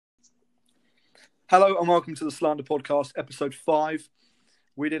Hello and welcome to the Slander Podcast, episode 5.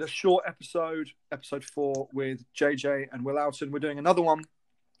 We did a short episode 4, with JJ and Will Outten. We're doing another one,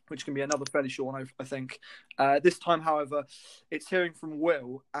 which can be another fairly short one, I think. This time, however, it's hearing from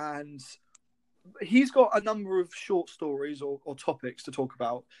Will, and he's got a number of short stories or topics to talk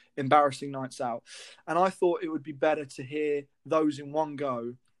about, embarrassing nights out. And I thought it would be better to hear those in one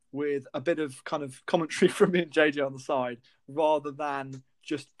go with a bit of kind of commentary from me and JJ on the side, rather than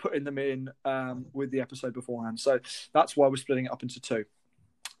just putting them in with the episode beforehand. So that's why we're splitting it up into 2.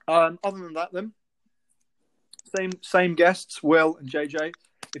 Other than that, then, same guests, Will and JJ.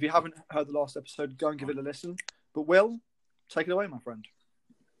 If you haven't heard the last episode, go and give it a listen. But Will, take it away, my friend.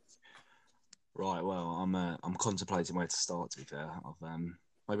 Right. Well, I'm contemplating where to start. To be fair,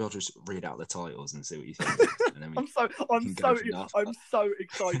 maybe I'll just read out the titles and see what you think. And then I'm so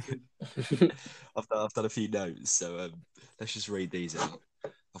excited. I've done a few notes, so let's just read these out.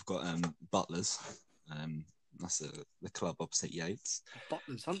 I've got Butlers. That's the club opposite Yates.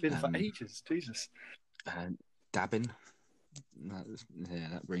 Butlers, haven't been there for ages. Jesus. Dabbing.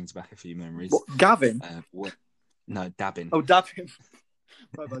 That brings back a few memories. What, Gavin? No, dabbing. Oh, dabbing.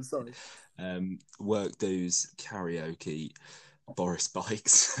 My bad, sorry. Work dues, karaoke, Boris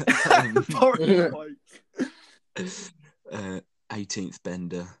bikes. Boris bikes. 18th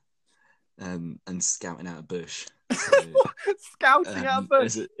bender, and scouting out a bush. So, scouting out a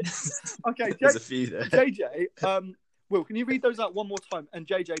bush. Okay, there's a few there. JJ, Will, can you read those out one more time? And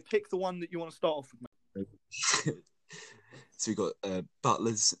JJ, pick the one that you want to start off with. So we got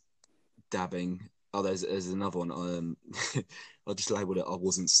butlers, dabbing. Oh, there's another one. I just labelled it. I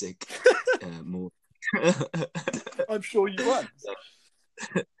wasn't sick. More. I'm sure you weren't.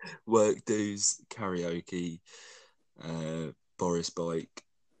 Work dues, karaoke, Boris bike,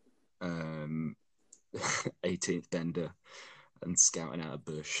 18th bender, and scouting out a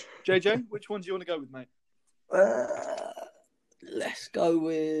bush. JJ, which one do you want to go with, mate? Let's go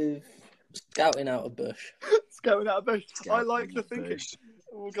with scouting out a bush. Scouting out a bush. I like the thinking.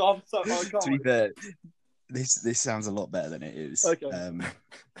 Oh, God, to be fair, this sounds a lot better than it is. Okay.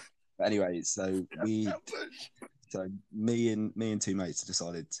 But anyway, so me and two mates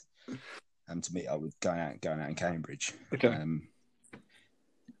decided to meet up with going out in Cambridge. Okay.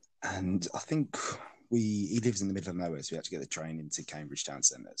 And I think he lives in the middle of nowhere, so we had to get the train into Cambridge town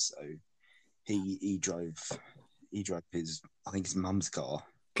centre. So he drove his mum's car.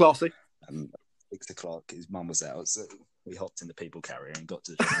 Classy. And 6 o'clock, his mum was out, so we hopped in the people carrier and got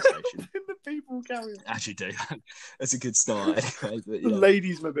to the train station. In the people carrier. Actually, do. That's a good start. Anyway, but,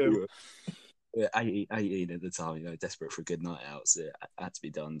 ladies' mobile. We were 18 at the time, desperate for a good night out, so it had to be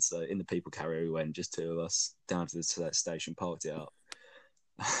done. So in the people carrier, we went, just 2 of us, down to the station, parked it up,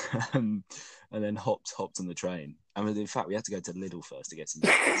 and then hopped on the train. I mean, in fact, we had to go to Lidl first to get some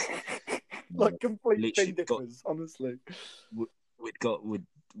tickets. Like complete thing differs, honestly.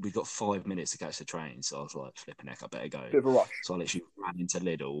 We'd got 5 minutes to catch the train, so I was like, flipping heck, I better go. Bit of a rush. So I literally ran into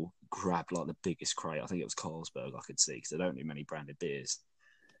Lidl, grabbed like the biggest crate. I think it was Carlsberg I could see, because they don't do many branded beers.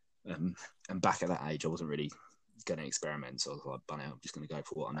 And back at that age, I wasn't really going to experiment, so I was like, bunny, I'm just going to go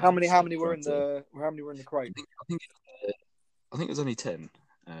for what I know. How many were in the crate? I think it was only 10.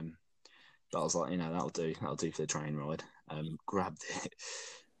 But I was like, that'll do for the train ride. Grabbed it.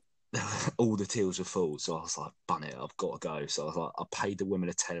 All the tills were full, so I was like, bun it, I've got to go. So I was like, I paid the woman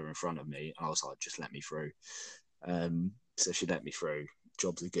a tenner in front of me, and I was like, just let me through. So she let me through.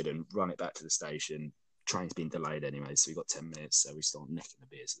 Jobs are good, and run it back to the station. Train's been delayed anyway, so we got 10 minutes. So we start nicking the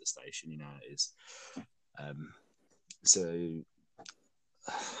beers at the station. It is.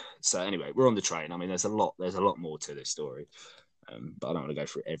 So anyway, we're on the train. I mean, there's a lot more to this story, but I don't want to go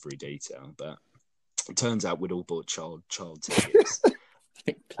through every detail. But it turns out we'd all bought child tickets.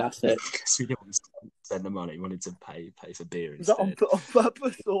 Classic. Because we didn't want to spend the money, we wanted to pay for beer Is instead. that on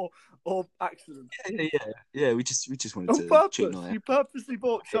purpose or accident? Yeah. We just wanted on to purpose. cheat night. You purposely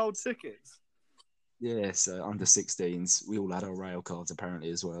bought child tickets. Yeah, so under 16s, we all had our rail cards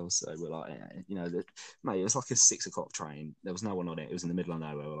apparently as well. So we're like, mate, it was like a 6 o'clock train. There was no one on it. It was in the middle of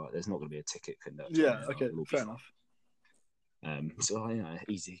nowhere. We're like, there's not going to be a ticket conductor. Yeah, okay, fair enough. So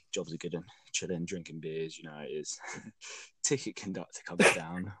easy, jobs are good and chilling, drinking beers, it is. Ticket conductor comes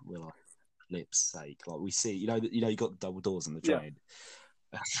down, we're like, lips sake, like we see, you got the double doors on the train.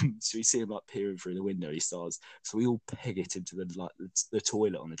 Yeah. So we see him like peering through the window. He starts, so we all peg it into the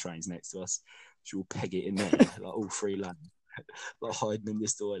toilet on the trains next to us. So we all peg it in there, like all 3 lads, like hiding in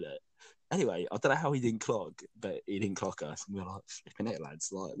this toilet. Anyway, I don't know how he didn't clock, but he didn't clock us. And we're like, flipping it, lads.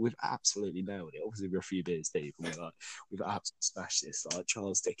 Like, we've absolutely nailed it. Obviously, we're a few beers deep, and we're like, we've absolutely smashed this. Like,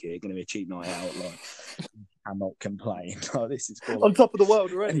 Charles ticket, going to be a cheap night out. Like, cannot complain. Like, this is quality. On top of the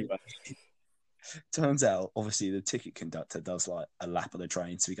world already. Anyway, Turns out, obviously, the ticket conductor does like a lap of the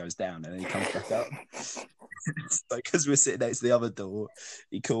train, so he goes down and then he comes back up. So because we're sitting next to the other door,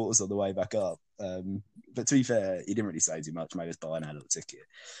 he caught us on the way back up. But to be fair, he didn't really say too much. Made us buy an adult ticket.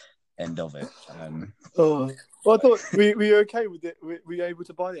 End of it. Well, I thought were you okay with it? Were you able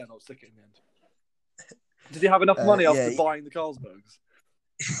to buy the adult ticket in the end? Did you have enough money after buying the Carlsbergs?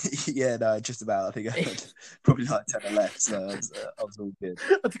 Yeah, no, just about. I think I had probably like 10 left, so I was all good.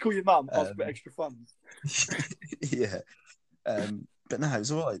 I had to call your mum, ask for extra funds. Yeah. But no, it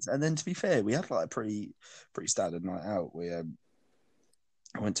was all right. And then to be fair, we had like a pretty standard night out.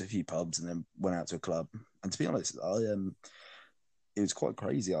 I went to a few pubs and then went out to a club. And to be honest, it was quite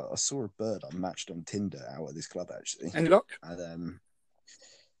crazy. I saw a bird I matched on Tinder out at this club actually. Any luck? And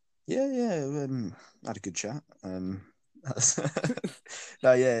had a good chat.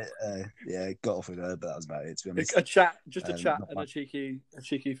 Got off with her, but that was about it. To be honest, a chat and a cheeky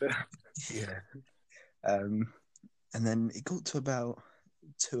fit. Yeah. And then it got to about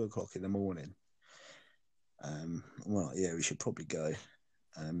 2:00 in the morning. We should probably go.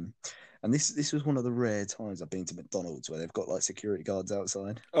 And this was one of the rare times I've been to McDonald's where they've got like security guards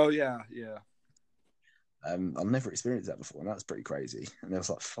outside. Oh yeah. I've never experienced that before, and that's pretty crazy. And there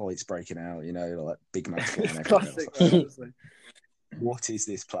was like fights breaking out, like Big Macs and everything. Classic, what is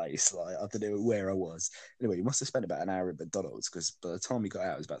this place? Like, I don't know where I was. Anyway, you must have spent about an hour at McDonald's because by the time we got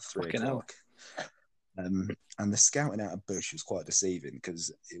out, it was about 3:00. And the scouting out of bush was quite deceiving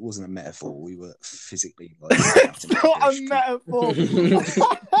because it wasn't a metaphor. We were physically like. It's not a metaphor.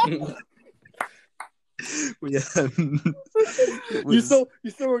 You saw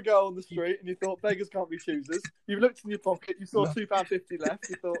a girl on the street and you thought beggars can't be choosers. You looked in your pocket, you saw £2.50 left.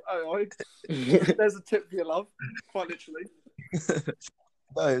 You thought, there's a tip for your love, quite literally.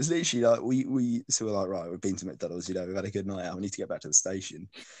 No, it was literally like we were like, right, we've been to McDonald's, we've had a good night out, we need to get back to the station.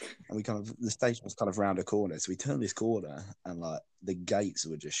 And the station was kind of round a corner, so we turned this corner and like the gates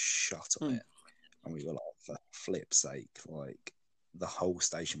were just shut on it. And we were like, for flip's sake, like the whole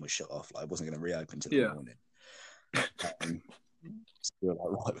station was shut off, like it wasn't going to reopen till the morning. So we were like,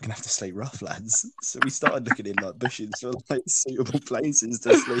 right, we're going to have to sleep rough, lads. So we started looking in like bushes for like suitable places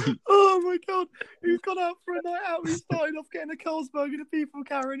to sleep. Oh my god, he's gone out for a night out. He started off getting a Carlsberg and a people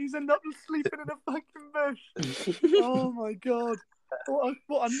carry, and he's ended up sleeping in a fucking bush. Oh my god,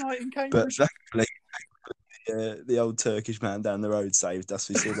 what a night in Cambridge. But luckily, the old Turkish man down the road saved us.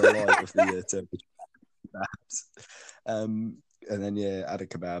 We saw the light of the Turkish kebabs. And then had a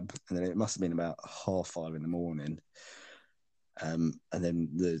kebab, and then it must have been about 5:30 in the morning. And then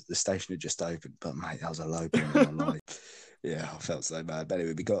the station had just opened, but mate, that was a low point in my life. Yeah, I felt so bad. But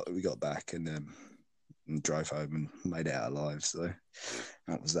anyway, we got back and drove home and made it out alive. So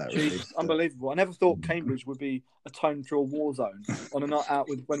that was that. Jeez, really. Unbelievable. I never thought Cambridge would be atoned for a war zone on a night out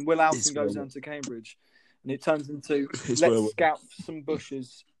when Will Outten goes down to Cambridge, and it turns into let's scout some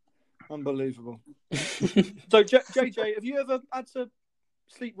bushes. Unbelievable. So JJ, have you ever had to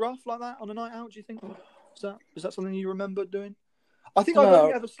sleep rough like that on a night out? Do you think is that something you remember doing? I think I've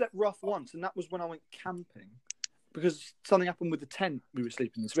only ever slept rough once, and that was when I went camping because something happened with the tent we were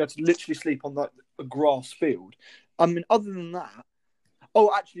sleeping in. So we had to literally sleep on like a grass field. I mean, other than that,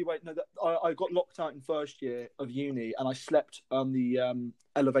 I got locked out in first year of uni, and I slept on the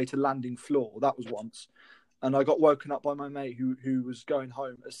elevator landing floor. That was once, and I got woken up by my mate who was going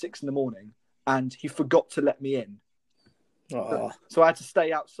home at 6 a.m, and he forgot to let me in. So I had to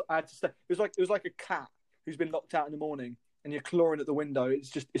stay out. It was like a cat who's been locked out in the morning, and you're clawing at the window. It's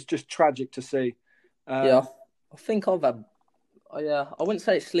just tragic to see. I think I've had. I wouldn't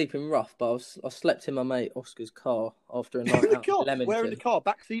say it's sleeping rough, but I slept in my mate Oscar's car after a night out in Leamington. Where in the car?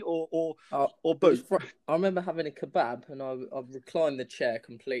 Backseat or boot? I remember having a kebab, and I reclined the chair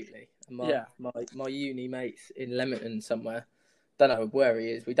completely. And my uni mate's in Leamington somewhere. Don't know where he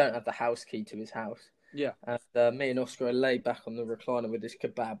is. We don't have the house key to his house. Yeah. And me and Oscar are laid back on the recliner with this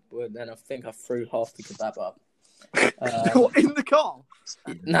kebab. And then I think I threw half the kebab up. In the car?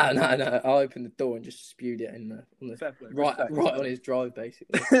 No. I opened the door and just spewed it right on his drive,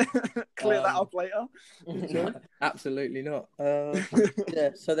 basically. Clear that up later. No, absolutely not.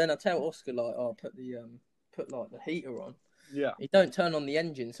 So then I tell Oscar put the heater on. Yeah. He don't turn on the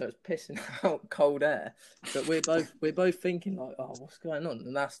engine, so it's pissing out cold air. But we're both thinking like, oh, what's going on?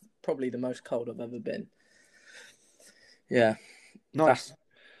 And that's probably the most cold I've ever been. Yeah. Nice.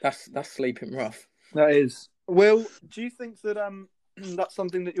 That's sleeping rough. That is. Will, do you think that that's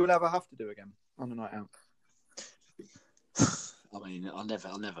something that you'll ever have to do again on a night out? I mean, I'll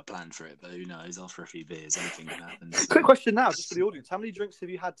never plan for it, but who knows? After a few beers, anything can happen. Quick question now, just for the audience: how many drinks have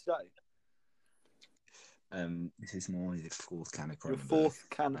you had today? This is my fourth can of Kronenberg. Your fourth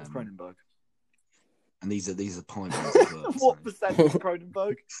can of Kronenberg. And these are pint ones as well. What percent is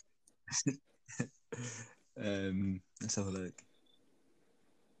Kronenberg? Let's have a look.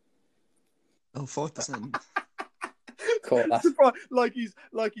 Oh, 5%. Cool. Like he's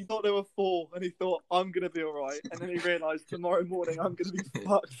thought there were 4, and he thought I'm gonna be all right, and then he realised tomorrow morning I'm gonna be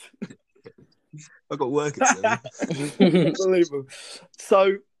fucked. I got work at 7. Unbelievable.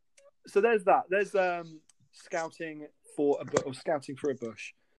 So there's that. There's scouting for a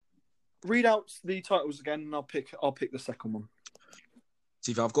bush. Read out the titles again, and I'll pick the second one.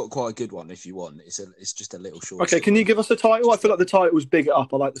 See, I've got quite a good one if you want. It's just a little short. Okay, can you give us a title? I feel like the title was big it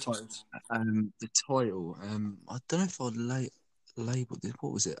up. I like the titles. The title, I don't know if I labelled it.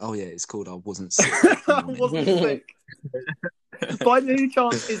 What was it? Oh yeah, it's called "I Wasn't Sick." I wasn't sick. By any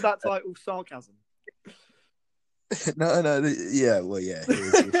chance, is that title sarcasm? No. Yeah, well, yeah.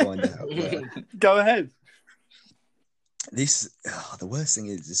 We'll find out. Go ahead. The worst thing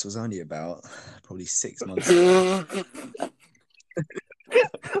is, this was only about probably 6 months.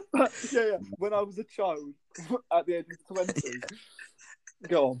 Yeah. When I was a child, at the age of 20.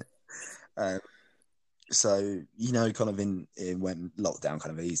 Go on. So, kind of in when lockdown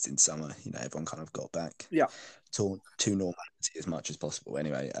kind of eased in summer, everyone kind of got back to normality as much as possible.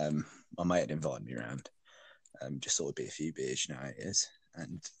 Anyway, my mate had invited me around, just thought it'd be a few beers, how it is.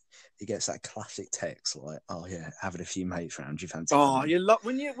 And he gets that classic text like, "Oh yeah, having a few mates round. You fancy?" Oh, you love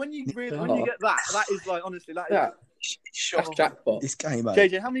when you get that. That is like, honestly, that is that's jackpot. This game, mate.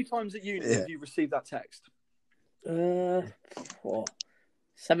 JJ, how many times at uni have you received that text?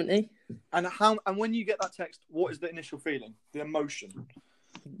 70. And when you get that text, what is the initial feeling? The emotion?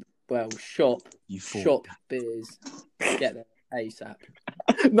 Well, shop beers, get there ASAP.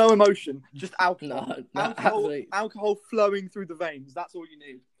 No emotion, just alcohol. No, alcohol flowing through the veins. That's all you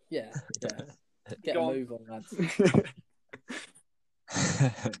need. Yeah. Get a move on, lads.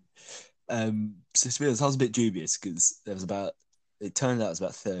 So to be honest, I was a bit dubious because it turned out it was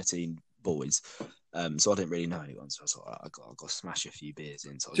about 13 boys. So I didn't really know anyone. So I was like, I've got to smash a few beers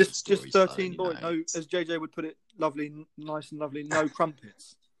in. So just 13 boys. No, as JJ would put it, nice and lovely. No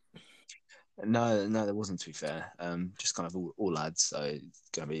crumpets. No, there wasn't, to be fair. Just kind of all lads. So it's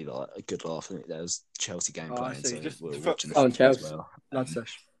going to be like a good laugh. I think there was Chelsea game playing, so we're watching the Chelsea as well. Lad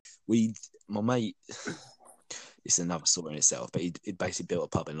sesh. My mate, it's another story in itself, but he'd basically built a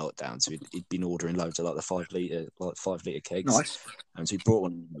pub in lockdown, so he'd been ordering loads of like the 5 litre kegs. Nice. And so he brought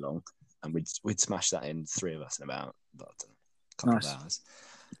one along, and we'd smash that in, 3 of us, in about a couple of hours.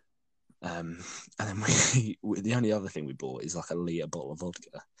 And then the only other thing we bought is like a litre bottle of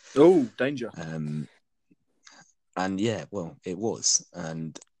vodka. Oh, danger. And yeah, well, it was.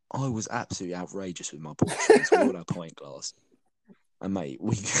 And I was absolutely outrageous with my portions. We all had a pint glass. And mate,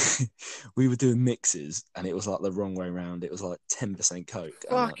 we were doing mixes, and it was like the wrong way around. It was like 10% Coke.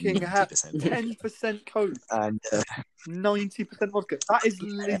 Fucking and like 90% 10% Coke. And 90% vodka. That is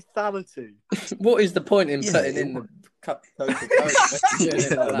lethality. What is the point in putting in the cup of Coke? That's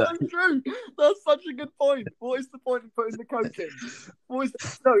so true. That's such a good point. What is the point of putting the Coke in?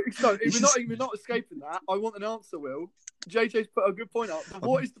 No, we're not escaping that. I want an answer, Will. JJ's put a good point up.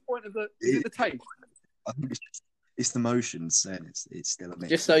 What is the point of is it the taste? It's the motions saying it's still a mix.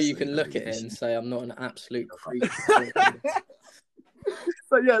 Just so you can look at it and say, I'm not an absolute creep.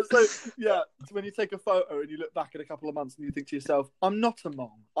 So when you take a photo and you look back in a couple of months and you think to yourself, I'm not a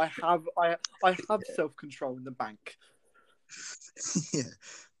mom. I have self-control in the bank. Yeah,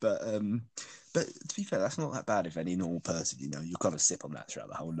 but to be fair, that's not that bad if any normal person, you've got to sip on that throughout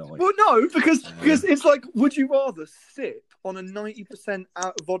the whole night. Well, no, because it's like, would you rather sip on a 90%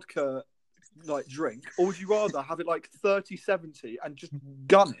 vodka like drink, or would you rather have it like 30-70 and just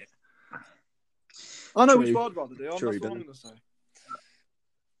gun it? I know which I'd rather do. That's what I'm going to say.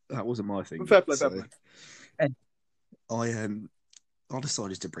 That wasn't my thing. Fair play. I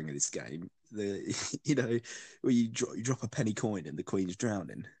decided to bring this game. Where you drop a penny coin and the Queen's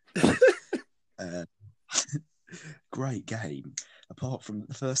drowning. Great game. Apart from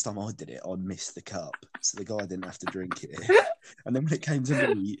the first time I did it, I missed the cup, so the guy didn't have to drink it. And then when it came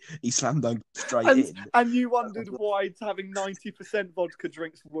to me, he slammed dunked straight in. And you wondered why having 90% vodka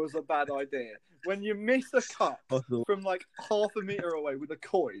drinks was a bad idea. When you miss a cup from like half a metre away with a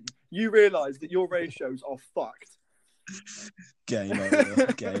coin, you realise that your ratios are fucked. Game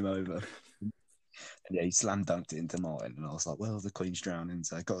over. And yeah, he slam dunked it into mine, and I was like, well, the Queen's drowning,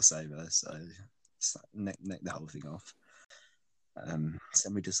 so I've got to save her. So neck the whole thing off. So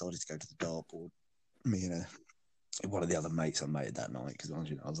then we decided to go to the dartboard. Me and one of the other mates I made that night, because I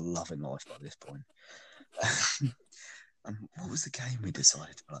was loving life by this point. And what was the game we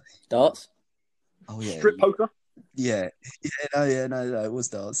decided to play? Darts. Oh yeah, strip poker. Yeah. No, it was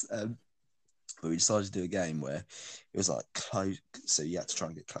darts. But we decided to do a game where it was like close, so you had to try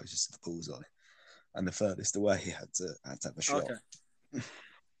and get closest to the bullseye, and the furthest away he had to have a shot. Okay.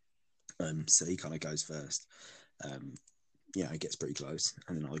 So he kind of goes first. He gets pretty close,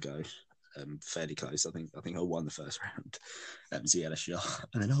 and then I go fairly close. I think I won the first round. So he had a shot,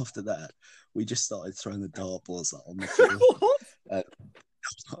 and then after that, we just started throwing the dartboards on the floor.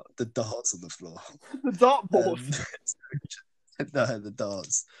 The darts on the floor. The dartboard. No, the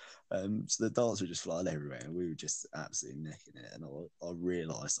darts. So the darts were just flying everywhere, and we were just absolutely necking it. And I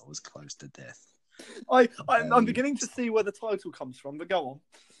realised I was close to death. I'm beginning to see where the title comes from, but go on.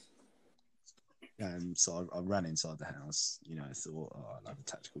 So I ran inside the house. Thought, I'll have a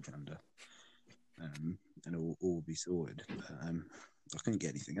tactical chunder, and all will be sorted. But I couldn't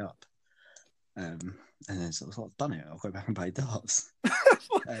get anything up. And then so I was like, done it. I'll go back and play darts.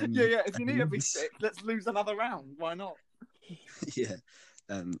 Yeah. If you need to be sick, let's lose another round. Why not? Yeah.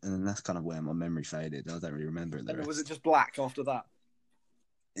 And then that's kind of where my memory faded. I don't really remember it. Was it just black after that?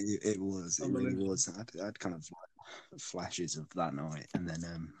 It was. It really was. I had kind of like flashes of that night, and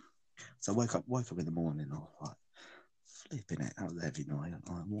then so I woke up in the morning. I was like, flipping it. That was a heavy night.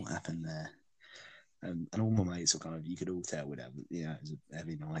 Like, what happened there? And all my mates were kind of, you could all tell, it was a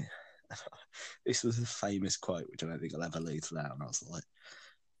heavy night. This was a famous quote, which I don't think I'll ever leave out. And I was like,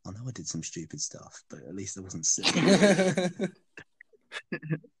 I know I did some stupid stuff, but at least I wasn't sick. And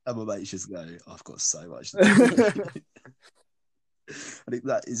my mates just go, I've got so much to do. I think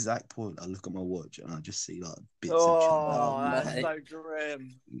that exact point, I look at my watch and I just see like bits of chunder. That's so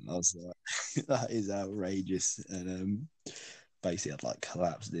grim. I was like, that is outrageous. And basically I'd like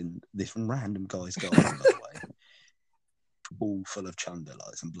collapsed in this random guy's garden, by the way. All full of chunder,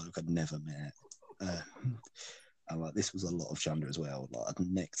 like some bloke I'd never met. And like this was a lot of chunder as well. Like I'd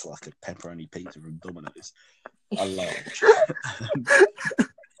nicked like a pepperoni pizza from Domino's. I love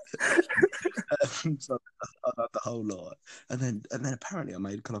so I had the whole lot, and then apparently I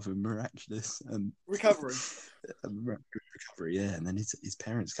made kind of a miraculous recovery. Yeah. And then his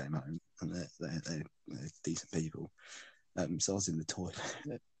parents came home, and they're decent people. So I was in the toilet,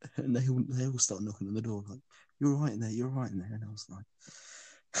 and they all started knocking on the door like, "You're right in there, you're right in there." And I was like,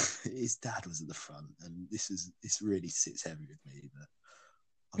 his dad was at the front, and this really sits heavy with me that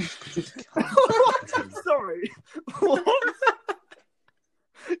I was sorry. What?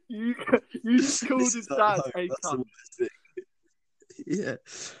 You just called his dad a cunt. Yeah,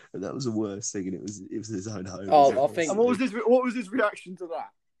 and that was the worst thing, and it was his own home. Oh, I think. And what was his reaction to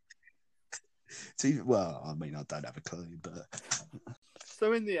that? Well, I mean, I don't have a clue, but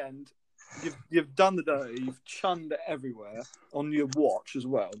so in the end, you've done the dirty, you've chunned it everywhere on your watch as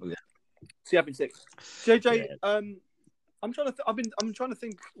well. Yeah. So you have been sick. JJ, yeah. I'm trying to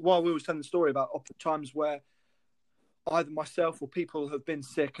think while we were telling the story about times where either myself or people have been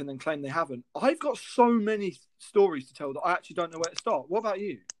sick and then claim they haven't. I've got so many stories to tell that I actually don't know where to start. What about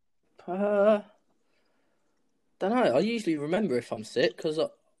you? Don't know. I usually remember if I'm sick because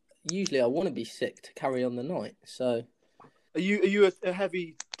usually I want to be sick to carry on the night. So, are you a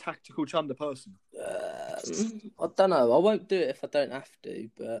heavy tactical chunder person? I don't know. I won't do it if I don't have to,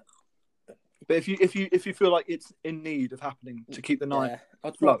 but if you feel like it's in need of happening to keep the night.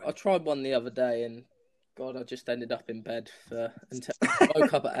 Yeah. I tried one the other day and God, I just ended up in bed until I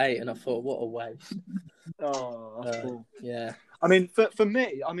woke up at 8 and I thought, what a waste. Oh, that's cool. Yeah. I mean, for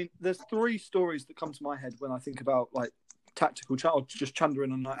me, there's 3 stories that come to my head when I think about like tactical or just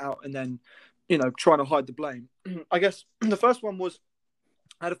chundering a night out and then, trying to hide the blame. I guess the first one was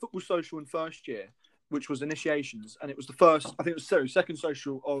I had a football social in first year, which was initiations, and it was the first. I think it was second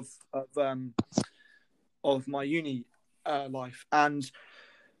social of my uni life, and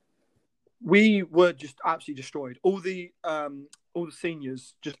we were just absolutely destroyed. All the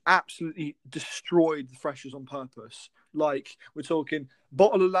seniors just absolutely destroyed the freshers on purpose. Like, we're talking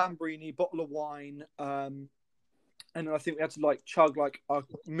bottle of Lambrini, bottle of wine, and then I think we had to like chug like a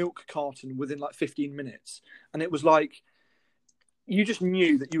milk carton within like 15 minutes. And it was like, you just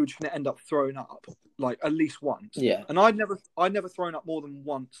knew that you were just going to end up throwing up like at least once. Yeah. And I'd never thrown up more than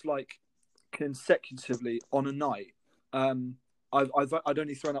once, like consecutively on a night. I'd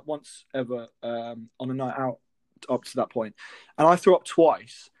only thrown up once ever on a night out up to that point, and I threw up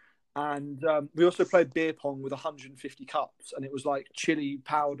twice. And we also played beer pong with 150 cups, and it was like chili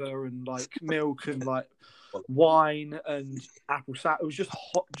powder and like milk and like wine and apple cider. It was just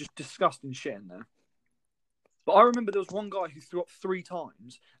hot, just disgusting shit in there. But I remember there was one guy who threw up 3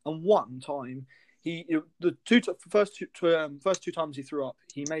 times, and one time first two times he threw up,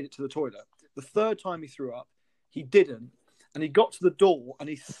 he made it to the toilet. The third time he threw up, he didn't. and he got to the door and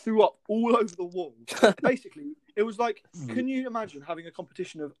he threw up all over the wall. Basically, it was like, can you imagine having a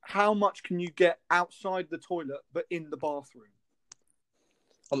competition of how much can you get outside the toilet but in the bathroom?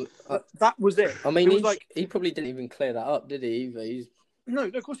 That was it. I mean, it was he probably didn't even clear that up, did he? Either No,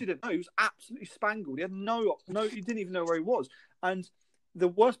 of course he didn't. No, he was absolutely spangled. He had no, he didn't even know where he was. And the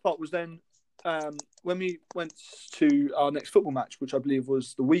worst part was then when we went to our next football match, which I believe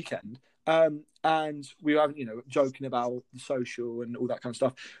was the weekend, and we were joking about the social and all that kind of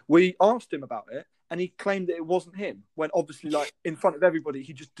stuff. We asked him about it, and he claimed that it wasn't him. When obviously, like in front of everybody,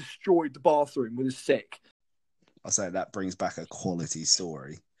 he just destroyed the bathroom with his sick. I'll say that brings back a quality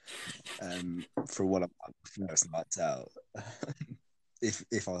story for what I'm first night out. if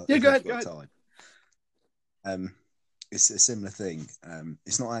go ahead. Time. It's a similar thing.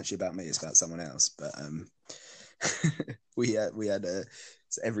 It's not actually about me; it's about someone else. But we had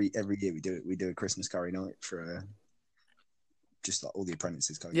so every year we do a Christmas curry night for just like all the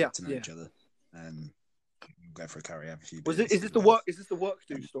apprentices kind of get to know each other and go for a curry. Have a few. Is this the work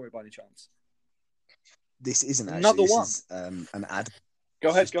do story by any chance? This isn't actually another one. Is, an ad. Go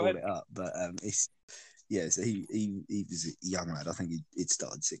ahead. It up, but it's So he was a young lad. I think he'd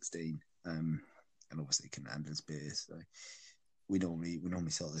started 16, and obviously couldn't handle his beer. So we normally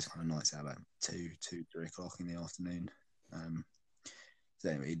start those kind of nights out about 2, 3 o'clock in the afternoon. So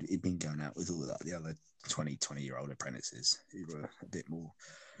anyway, he'd been going out with all the other 20-year-old apprentices who were a bit more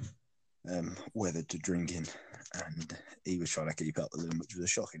weathered to drinking, and he was trying to keep up with them, which was a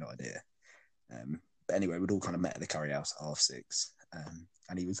shocking idea. But anyway, we'd all kind of met at the curry house at 6:30,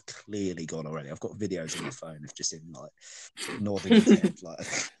 and he was clearly gone already. I've got videos on my phone of just him like nodding his head, like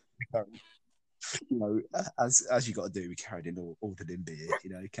as you got to do. We carried in ordered in beer,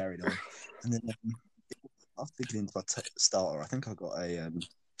 carried on, and then I was thinking into my starter. I think I got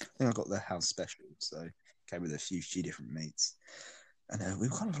the house special, so came with a few different meats. And we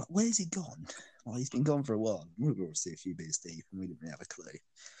were kind of like, where's he gone? Well, he's been gone for a while. We were obviously a few beers deep, and we didn't really have a clue.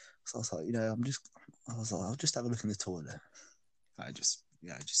 So I was like, I'll just have a look in the toilet. I just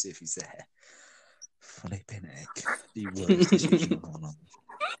see if he's there. Flipping heck. He was.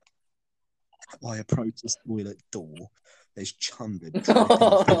 I approach this toilet door. There's chunder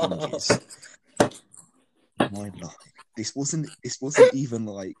dripping hinges. My life. This wasn't even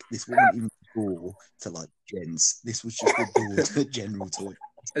the door to like gents. This was just the door to the general toilet.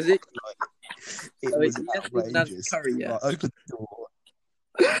 Is it? It was outrageous. Curry, yeah. I opened the door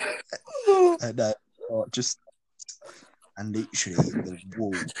and literally the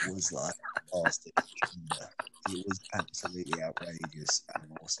wall was like plastic. It was absolutely outrageous, and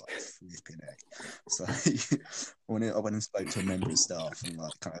I was like flipping it. So when I went and spoke to a member of staff, and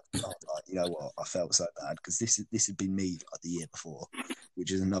you know what, I felt so bad because this had been me like the year before,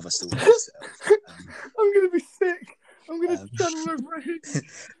 which is another story itself. I'm gonna be sick. I'm gonna turn my brain.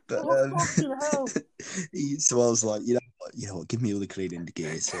 But fucking hell. So I was like, you know what, give me all the cleaning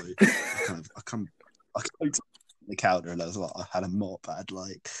gear. So I come to the counter, and I was like, I had a mop, I had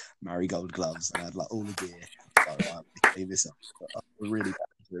like marigold gloves, and I had like all the gear. Like, right, I'm gonna clean this up. I was really bad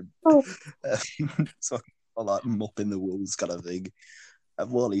for him. So I like mopping the walls kind of thing. And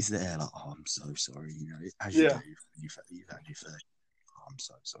while he's there, like, oh, I'm so sorry, as you do, you've had your first. Oh, I'm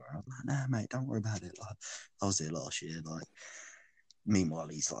so sorry. I'm like, nah, mate, don't worry about it. Like, I was there last year. Like, meanwhile,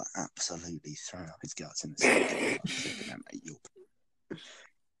 he's like absolutely throwing up his guts in the sink. Like, mate,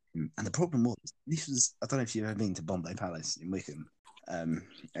 and the problem was, I don't know if you've ever been to Bombay Palace in Wickham.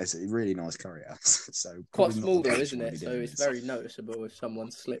 It's a really nice curry house. So quite small though, isn't it? So it's very noticeable if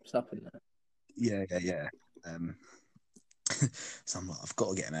someone slips up in there. Yeah. So I'm like, I've got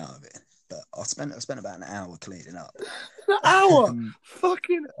to get him out of it. But I spent about an hour cleaning up. An hour?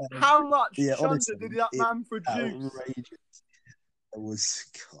 Fucking how much chunder did that man produce? Outrageous. It was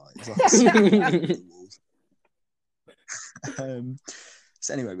like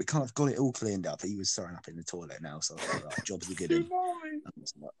so anyway, we kind of got it all cleaned up. He was throwing up in the toilet now, so I was like, right, jobs are good. And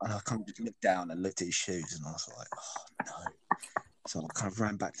I kind of just looked down and looked at his shoes, and I was like, oh no. So I kind of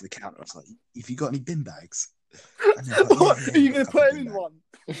ran back to the counter. I was like, have you got any bin bags? And like, are you going to put him in one?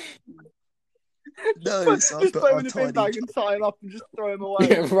 No, so just put him in a bin bag and tie him up and just throw him away.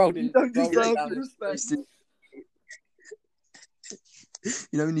 Yeah, rolled in. You don't deserve respect.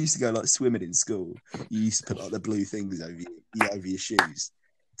 You know when you used to go like swimming in school, you used to put like the blue things over your shoes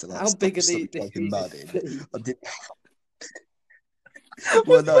to like how big are these mud in. I did.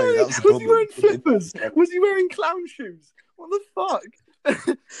 Well, no, that was the problem. Was he wearing slippers? Was he wearing clown shoes? What the fuck?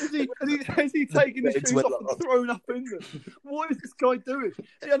 Has he taken his shoes off and thrown up in them? What is this guy doing?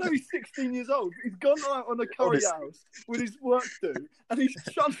 I know he's 16 years old. He's gone out on a curry house with his work do, and he's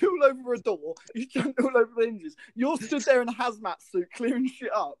jumped all over a door. He's jumped all over the hinges. You're stood there in a hazmat suit clearing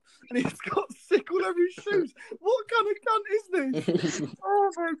shit up, and he's got sick all over his shoes. What kind of cunt is this?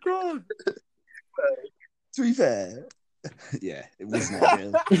 Oh my god! To be fair, yeah, it wasn't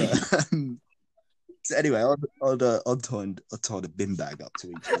ideal. But, so anyway, I tied a bin bag up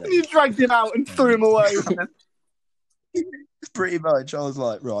to each other. And you dragged him out and threw him away. Pretty much. I was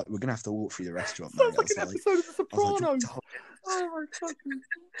like, right, we're gonna have to walk through the restaurant. Sounds like an episode of The Sopranos. Oh my god!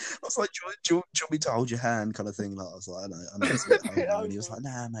 I was like, do you want me to hold your hand, kind of thing? Like, I was like, I know. And he was like,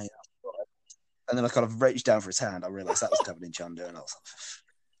 nah, mate. And then I kind of reached down for his hand. I realised that was covered in chunder, and I was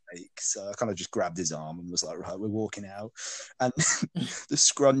like, so I kind of just grabbed his arm and was like, right, we're walking out. And the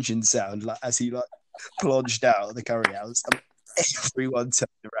scrunching sound, like as he like plunged out of the curry house, and everyone turned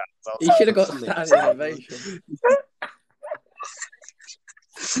around. He should have got standing ovation.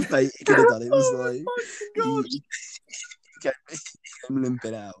 Mate, he could have done it. It was like God. he came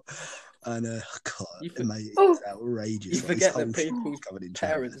limping out. And God, mate, it's outrageous. You forget that people's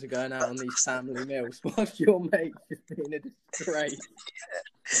parents are going out on these family meals whilst your mate's just being a disgrace.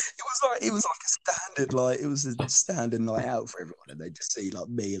 Yeah. It was like a standard night out for everyone, and they just see like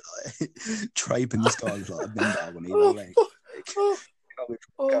me like draping this guy with like a bin bag on either leg.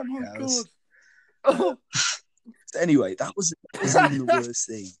 Oh my god! Oh. So anyway, that wasn't even the worst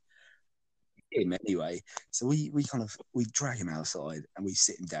thing. Him anyway, so we drag him outside and we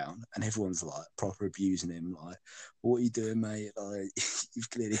sit him down, and everyone's like proper abusing him, like, what are you doing, mate? Like, you've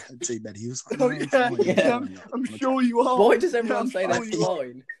clearly had too many. He was like, no, I'm sure you are. Why does everyone say that's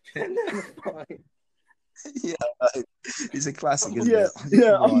fine? Fine. Yeah, it's a classic, isn't it?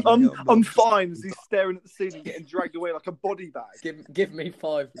 Yeah, I'm fine as he's staring at the ceiling, getting dragged away like a body bag. Give me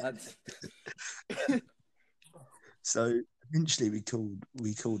 5, lads. So eventually we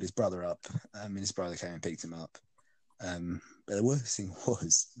called his brother up, and his brother came and picked him up. But the worst thing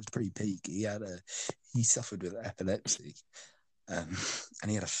was pretty peak. He suffered with epilepsy, and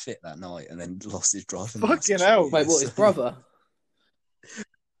he had a fit that night, and then lost his driving license. Fucking hell! Wait, what? His brother?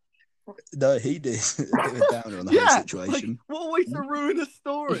 No, he did. A bit of a downer on the whole situation. Like, what a way to ruin a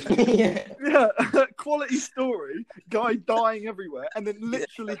story! Yeah, quality story. Guy dying everywhere, and then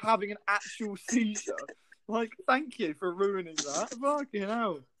literally having an actual seizure. Like, thank you for ruining that. Fucking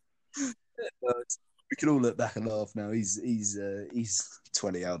hell. We can all look back and laugh now. He's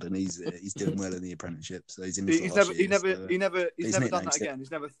 20 out, and he's doing well in the apprenticeship. So he's in his last year, he's never done that again.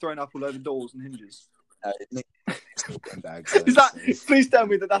 He's never thrown up all over doors and hinges. Bin bag, is that? Please tell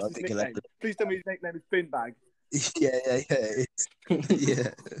me that's his nickname. Please tell me his nickname is Bin Bag. Yeah.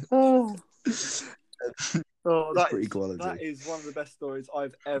 Oh, that is one of the best stories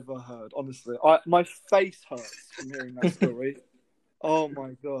I've ever heard. Honestly, my face hurts from hearing that story. Oh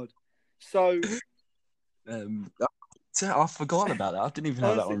my god! So, I've forgotten about that. I didn't even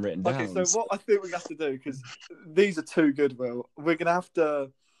have that one written down. Okay, so what I think we have to do, because these are too good, Will. We're gonna have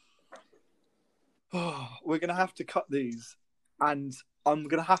to cut these, and I'm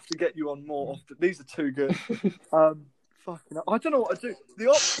gonna have to get you on more often. These are too good. Fucking, I don't know what to do.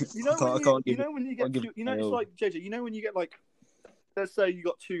 It's like JJ. You know when you get like, let's say you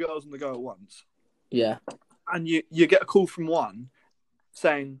got 2 girls on the go at once. Yeah. And you get a call from one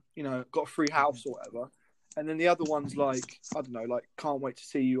saying, got a free house or whatever, and then the other one's like, I don't know, like, can't wait to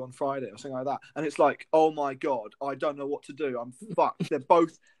see you on Friday or something like that. And it's like, oh my god, I don't know what to do. I'm fucked. They're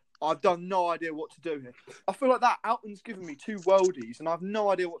both. I've done no idea what to do here. I feel like that Outten's given me 2 worldies, and I've no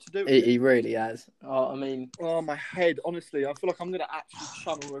idea what to do. He really has. My head. Honestly, I feel like I'm going to actually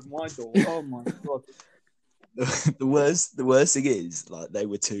channel over my door. Oh my god. The worst thing is, like, they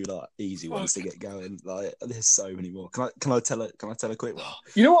were 2 like easy ones to get going. Like, there's so many more. Can I tell a quick one?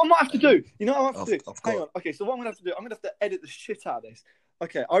 You know what I might have to do? Hang on. Okay, so what I'm going to have to do? I'm going to have to edit the shit out of this.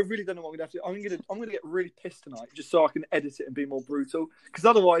 Okay, I really don't know what I'm going to have to do. I'm gonna get really pissed tonight just so I can edit it and be more brutal. Because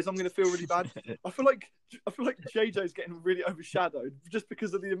otherwise, I'm going to feel really bad. I feel like JJ's getting really overshadowed just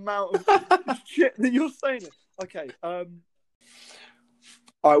because of the amount of shit that you're saying. Okay. All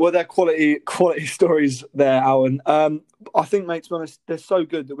right. Well, they're quality stories there, Alan. I think, mate, to be honest, they're so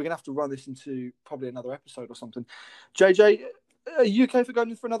good that we're gonna have to run this into probably another episode or something. JJ, are you okay for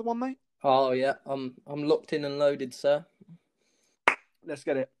going in for another one, mate? Oh yeah, I'm locked in and loaded, sir. Let's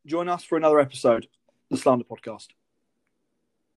get it. Join us for another episode, the Slander Podcast.